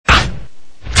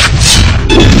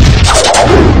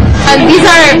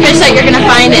that you're going to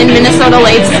find in Minnesota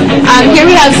lakes. Here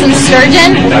we have some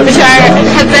sturgeon, which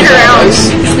have been around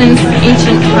since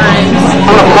ancient times.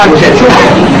 I'm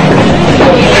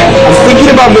thinking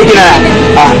about making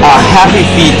a Happy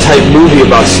Feet type movie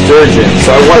about sturgeon,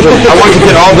 so I want to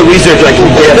get all the research I can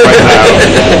get right now.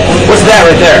 What's that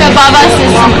right there? Above us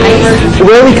is some ice.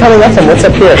 Where are we coming up from? What's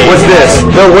up here? What's this?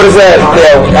 No, what is that?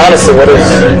 Yeah, honestly, what is?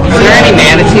 Is there any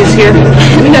manatees here?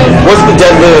 No. What's the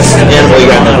deadliest animal you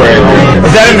got in the aquarium?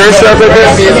 Is that a nurse shark right there?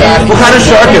 What kind of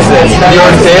shark is this? Do you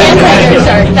understand?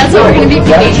 Shark. That's what we're going to be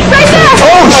feeding. Right there!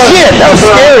 Oh shit! That was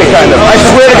scary, kind of. I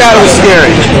swear to God, it was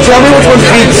scary. Tell me which one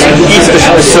eats the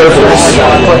surfers.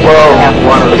 Well,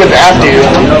 look at that dude.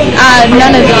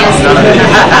 None of these.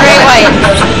 Great white.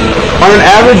 On an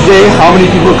average day, how many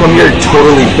people come here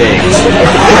totally baked?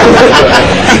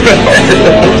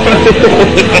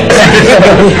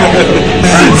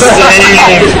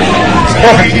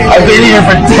 I've been here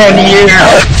for 10 years.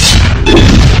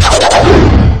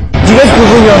 Do you guys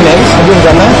Google your own names? Have you ever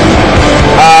done that?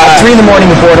 At 3 in the morning,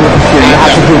 you're bored of a computer. You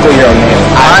have to Google your own name.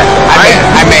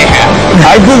 I may have.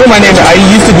 I Google my name. I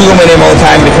used to Google my name all the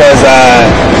time because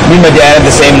me and my dad have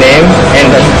the same name,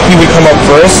 and he would come up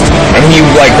first, and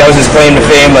that was his claim to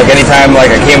fame. Like anytime I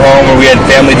came home or we had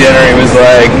family dinner, he was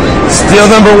like, "Still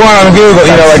 #1 on Google."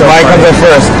 Mine comes up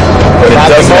first, but it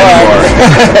doesn't anymore.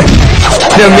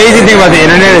 The amazing thing about the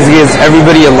internet is it gives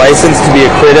everybody a license to be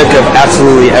a critic of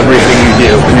absolutely everything you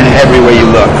do and every way you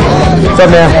look. What's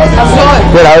up, man? How's it going?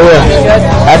 Good, how are you? Good.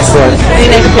 Excellent. Can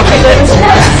you take a picture of this?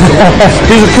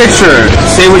 Here's a picture.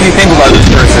 Say what you think about this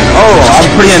person. Oh, I'm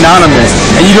pretty anonymous.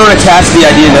 And you don't attach the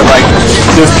idea that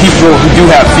there's people who do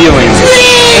have feelings.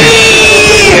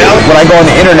 When I go on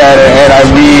the internet and I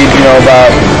read,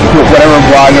 about whatever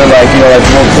blogger, we'll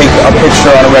take a picture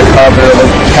on a red carpet or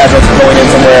have us going in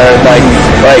somewhere,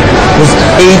 there's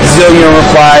 8 zillion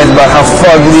replies about how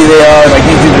fugly they are,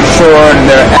 these dudes are short and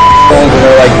they're assholes and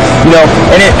they're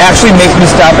and it actually makes me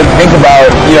stop and think about,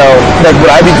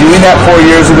 would I be doing that 4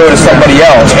 years ago to somebody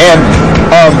else? And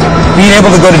being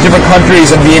able to go to different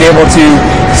countries and being able to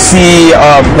see,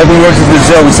 when we went to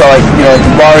Brazil, we saw the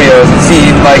barrios and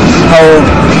seeing how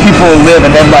people live,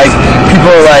 and then people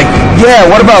are like, yeah,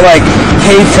 what about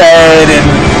K-Fed and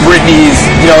Britney's,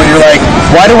 and you're like,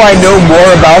 why do I know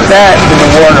more about that than the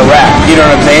war in Iraq? You know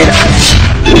what I'm saying?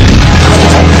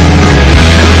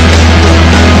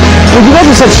 Well, you guys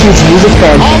are such huge music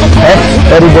fans.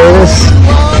 Eddie Davis,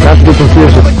 not to be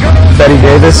confused with Betty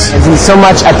Davis. Isn't so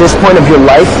much at this point of your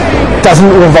life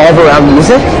doesn't revolve around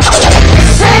music?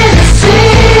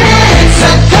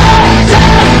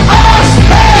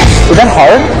 Is that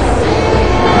hard?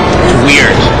 It's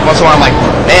weird. Once in a while I'm like,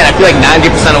 man, I feel like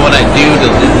 90% of what I do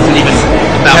isn't even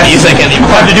about music anymore.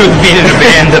 It has to do with being in a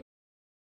band.